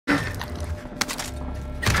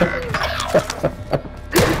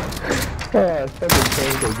Fucking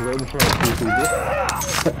thing is right in front of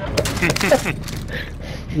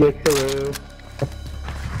you. Look, hello.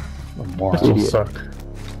 Morons will suck.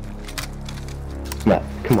 Matt,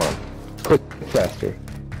 come on. Click faster.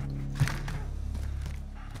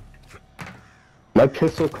 My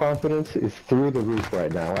pistol confidence is through the roof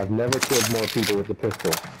right now. I've never killed more people with a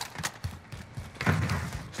pistol.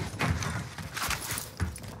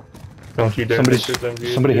 Don't you dare shoot them.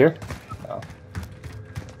 Somebody here? Oh.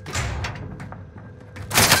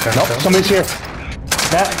 Nope, somebody's here.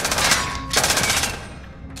 Matt.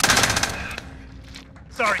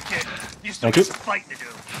 Sorry, kid. You still got some fighting to do.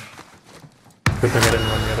 Good thing I didn't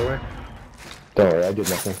run the other way. Don't worry, I did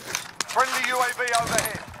nothing. Friendly UAV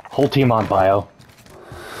overhead. Whole team on bio.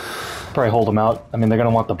 Probably hold them out. I mean, they're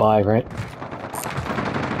gonna want the buy, right?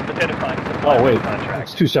 Oh wait,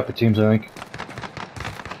 it's two separate teams, I think.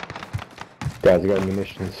 Guys, I got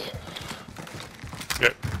munitions.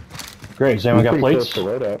 Yep. Great. Does anyone got plates?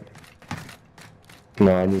 No,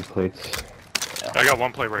 I need plates. I got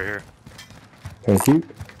one plate right here. Thank you.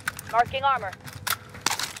 Marking armor.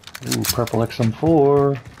 Ooh, purple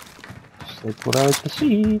XM4. Just like what I like to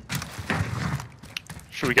see.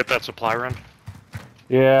 Should we get that supply run?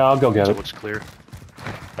 Yeah, I'll go get So it. it's clear.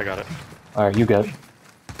 I got it. Alright, you get it.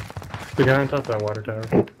 The guy on top of that water tower.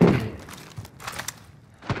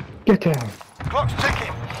 Get down. Clock's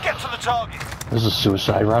ticking. Get to the target. This is a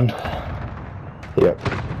suicide run. Yep.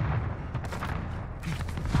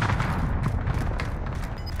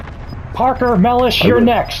 Parker, Mellish, you're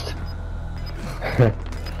next. You're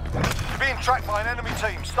being tracked by an enemy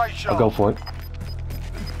team. Stay sharp. I'll go for it.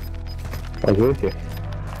 I'm with you.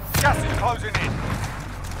 Gas is closing in.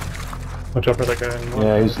 Watch out for that guy in the water.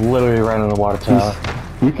 Yeah, he's literally right on the water tower.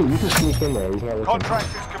 You can sneak in there. He's not looking. Contract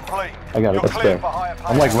is complete. I got it. You're Let's cleared go. for higher pay.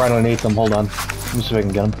 I'm like right underneath him. Hold on. Let me see if I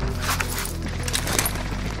can get him.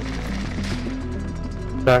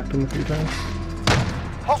 Backed him a few times.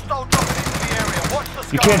 Hostile dropping into the area. Watch the sky.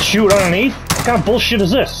 You can't shoot underneath? What kind of bullshit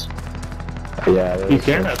is this? Yeah, You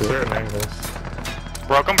can at certain angles.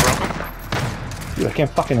 Broke him. Dude, I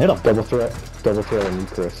can't fucking hit him. Double threat on you,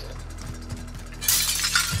 Chris.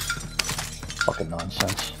 Fucking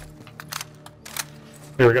nonsense.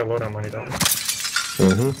 Here, we got loadout money down.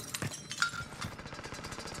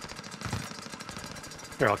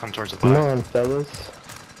 Here, I'll come towards the Come flag. on, fellas.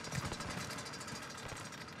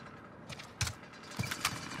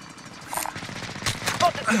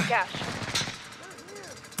 Spotted some cash.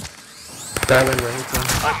 Diamond Remington.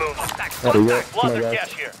 I move. There you go. Come on, Lots of guys.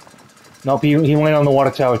 cash here. Nope, he went on the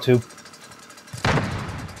water tower too.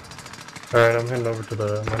 Alright, I'm heading over to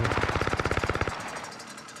the money.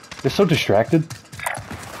 They're so distracted.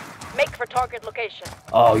 Make for target location.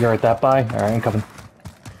 Oh, you're at that buy? Alright, I'm coming.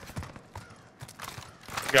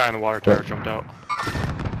 Guy in the water tower jumped out.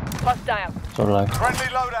 Hostile. So did I. Friendly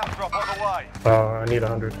loadout drop on the way. I need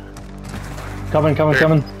 100. Coming.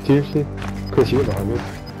 Seriously? Chris, you have 100.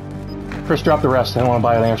 Chris, drop the rest. I don't want to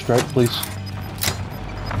buy an airstrike, please.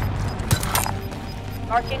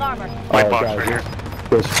 Marking armor. White box right here.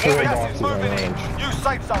 There's 4 Gas is boxes on moving in. orange. New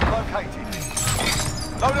safe zone located.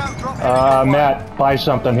 Loadout drop. Matt, buy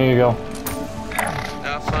something. Here you go.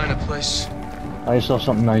 I'll find a place. Buy yourself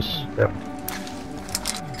something nice. Yep.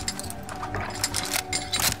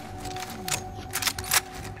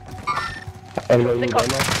 Anybody need ammo?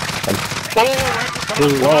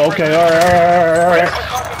 Oh, okay, alright.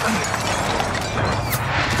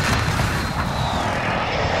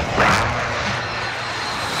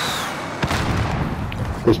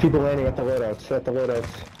 There's people landing at the loadouts. Where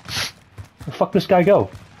the fuck this guy go?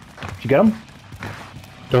 Did you get him?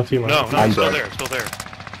 Don't see my. No, I'm it's still dead. there, it's still there.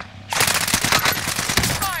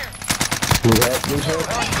 Need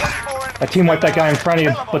help? I team wiped that guy in front of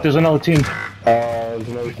you, but there's another team. There's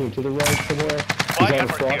another team to the right somewhere. He's on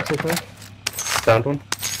the front with me. Found one.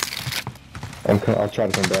 I'll try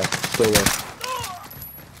to come back. Stay there.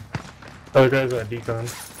 Other guy's at decon.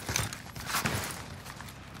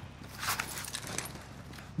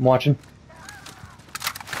 I'm watching.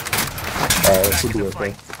 This should be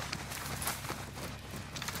okay.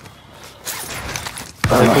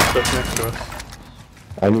 Stuff next to us.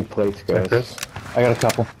 I need plates, guys. Chris. I got a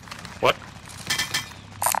couple. What?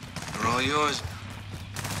 They're all yours.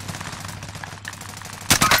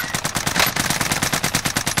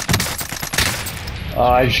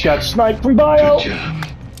 I just got sniped from bio. Good job.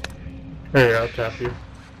 Here, I'll tap you.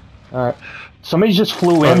 Alright. Somebody just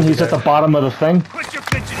flew in. He's at the bottom of the thing. Quit your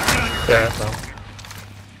bitching, son. Yeah, I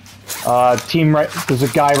found. Team right. There's a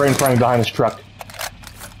guy right in front of me behind this truck.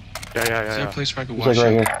 Is there a Yeah. place where I can He's watch like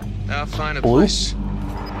right it? here. I'll find a Blue? place.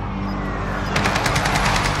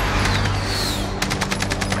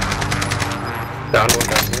 Down one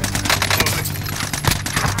down here.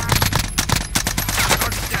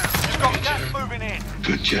 You've got gas moving in.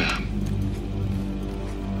 Good job.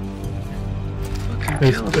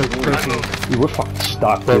 He's broken Dude, we're fucking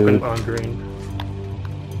stuck, dude. on green.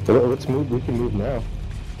 Let's move. We can move now.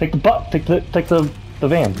 Take the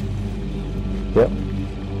van. Yep.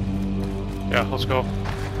 Yeah, let's go.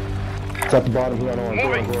 It's at the bottom here on orange.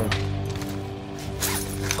 Orange.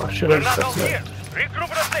 Oh shit, We're I not just out here.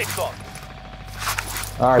 Regroup in a safe zone.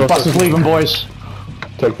 Alright, bus is leaving, boys.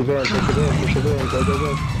 Take the van. Take the van. Take the van. Go, go,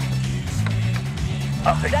 go.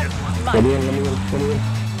 That's Let mine. me in. Let me in. Let me in.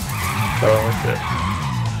 Oh shit.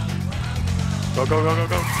 Go, go, go, go,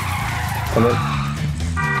 go. Come in.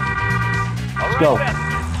 Let's go.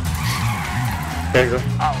 There you go.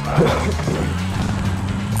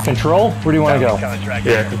 Control? Where do you want to go?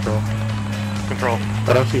 Yeah, control. Control. I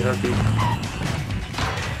don't see heartbeat.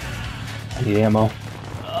 I need ammo.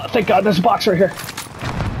 Thank God, there's a box right here.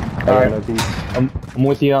 Alright, I'm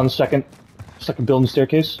with you on the second building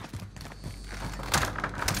staircase.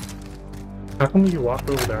 How come you walk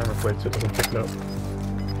over the armor plates, it doesn't pick it up?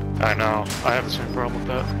 I know. I have the same problem with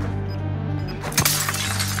that.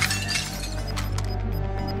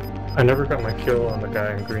 I never got my kill on the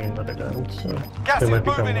guy in green that I downed, so Gas they is might be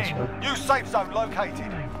moving coming this in. way. New safe zone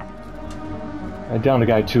located. I downed a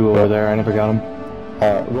guy too over there, I never got him.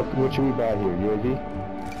 What should we buy here? UAV?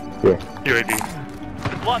 Yeah.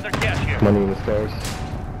 UAV. Launder gas here. Money in the stairs.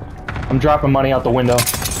 I'm dropping money out the window.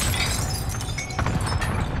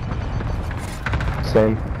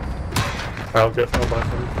 Same. I'll buy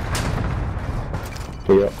some.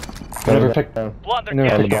 Yep. I never picked down. Launder I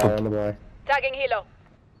never On the gas. picked buy. up On the buy. Tagging helo.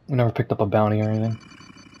 I never picked up a bounty or anything.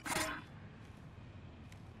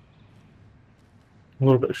 A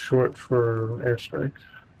little bit short for airstrike.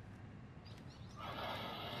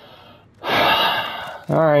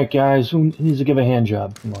 Alright guys, who needs to give a hand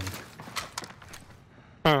job? Come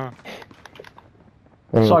on.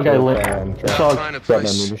 Saw a guy saw Find a Got my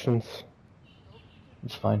place. munitions.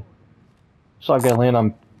 it's fine. Saw a guy land on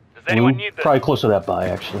Does anyone blue, need this? probably close to that buy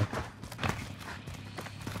actually.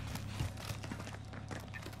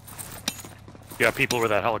 Yeah, people where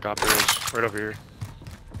that helicopter is. Right over here.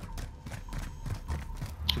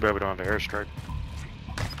 Too bad we don't have an airstrike.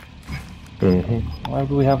 Why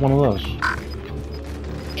would we have one of those?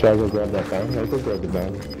 Should I go grab that bounty? I'll go grab the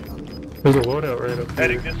bounty. There's a loadout right up here.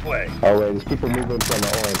 Heading this way. Oh wait, there's people moving from the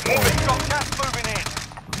orange. Moving. Got gas moving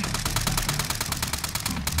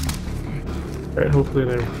in. Alright, hopefully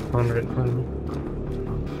they're on right in front of me.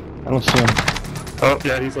 I don't see him. Oh,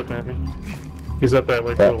 yeah, he's looking at me. He's up that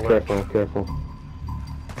like Yeah, little ledge. careful, careful.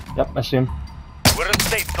 Yep, I see him. We're in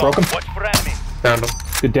safe zone. Broke him. Watch for enemy. Found him.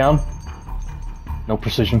 Good down. No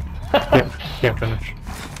precision. Can't finish.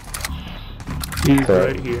 He's Okay.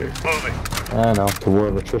 right here. Moving. I know. The war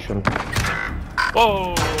of attrition.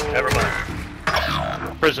 Oh! Never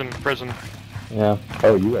mind. Prison, prison. Yeah.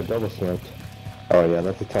 Oh, you got double sniped. Oh yeah,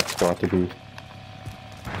 that's a tough spot to be.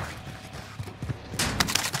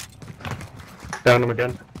 Found him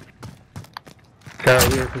again. Kyle,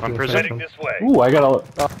 here. On prison? Heading this way. Ooh, I got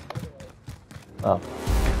a. Oh,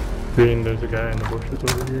 Green, there's a guy in the bushes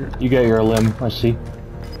over here. you got your limb. I see.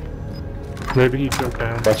 Maybe he jumped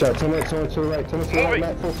down. Watch out, someone to the right, someone to the right,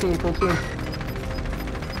 Matt, full team, full team.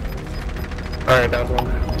 Alright, down one.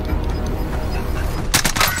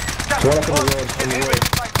 One up on the road,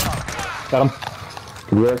 Got him.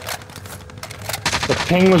 Good work. The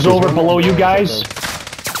ping was over one below on you the guys.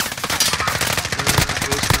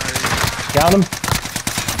 Got him.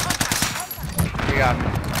 We got him.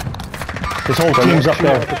 His whole team's up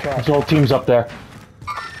there. His whole team's up there.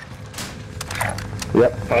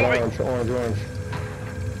 Yep, on orange.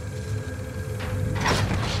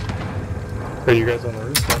 Are you guys on the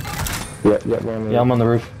roof? Yep, we're on the Yeah, I'm on the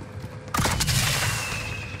roof.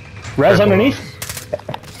 Res underneath?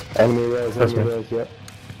 Enemy res, yep.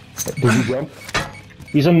 Did you jump?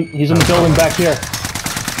 He's in the building back here.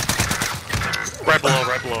 Right below,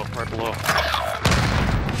 right below, right below.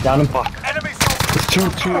 Got him. Enemy soldiers.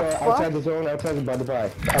 Two outside the zone, outside by the buy.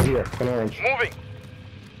 Out here, on orange. Moving.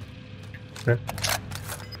 Okay.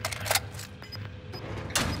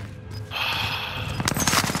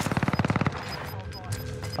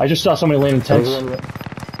 I just saw somebody landing tents. On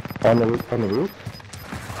the roof?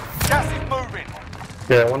 Gas is moving.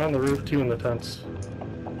 Yeah, one on the roof, two in the tents.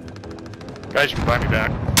 Guys, you can buy me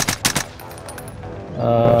back.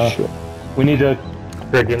 Oh shit. We need to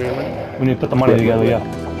Here, give me a minute. put the money together. Yeah.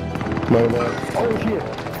 No. Oh shit.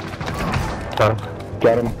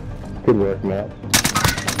 Got him. Good work, Matt.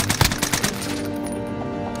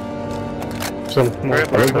 Some more.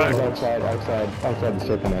 Right, right, Everybody's right. outside the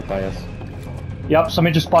circle, Matt, by us. Yep,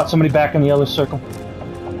 somebody just spot somebody back in the other circle.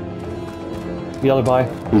 The other buy.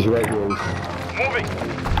 He's right here. Moving.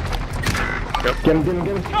 Get him, get him,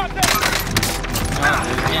 get him.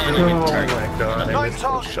 Oh my god, I 9 missed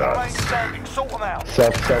those targets remain shots. standing. Sort them out.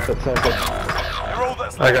 Self it. You're all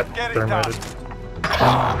that's I left. got Get it done. thermited.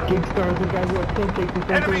 Keep stars, the guys who are still taking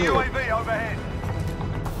the Enemy UAV overhead.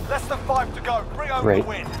 Less than 5 to go. Bring home Great. the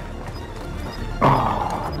win.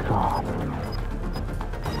 Oh, God.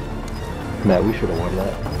 Man, we should have won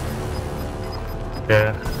that.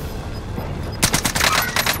 Yeah.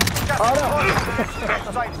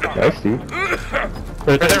 Nice, Steve.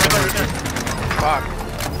 Right there. Fuck.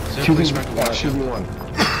 Choosing one.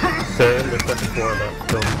 They're in the second floor of that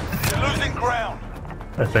building, You're losing ground.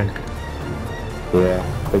 I think. Yeah,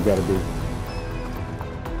 they gotta be.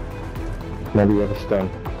 Maybe we have a stun.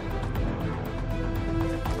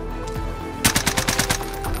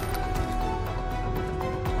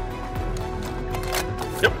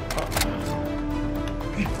 Yep.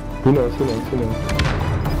 Who knows?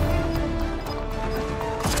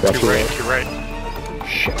 That's You're right.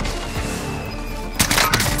 Shit.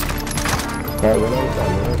 Alright, one at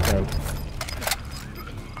a time.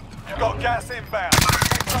 You've got gas inbound.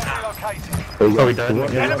 Zone located. There you go. Oh, he died.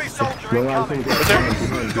 One- Enemy soldier one- incoming. one- You've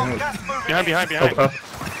behind. got gas moving in. Behind.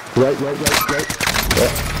 Right. Yeah.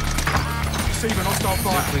 Receiving hostile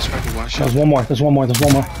fire. Please try to one shot. There's one more.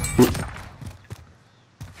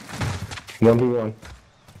 1v1.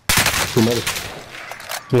 Who knows?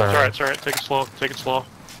 Nah. It's alright. Take it slow.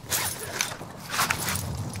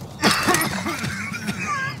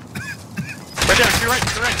 Right there, to your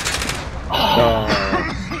right.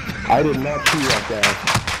 I did not see that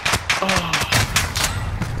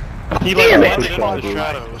He Damn it! landed in the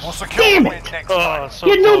shadows. We'll secure the win next Oh, time. so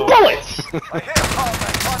You had no close. bullets! They hit a part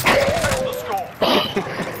that time to settle the score. guy.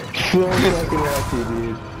 So fucking lucky,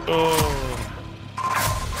 dude. Oh.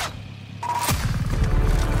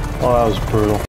 Oh, that was brutal.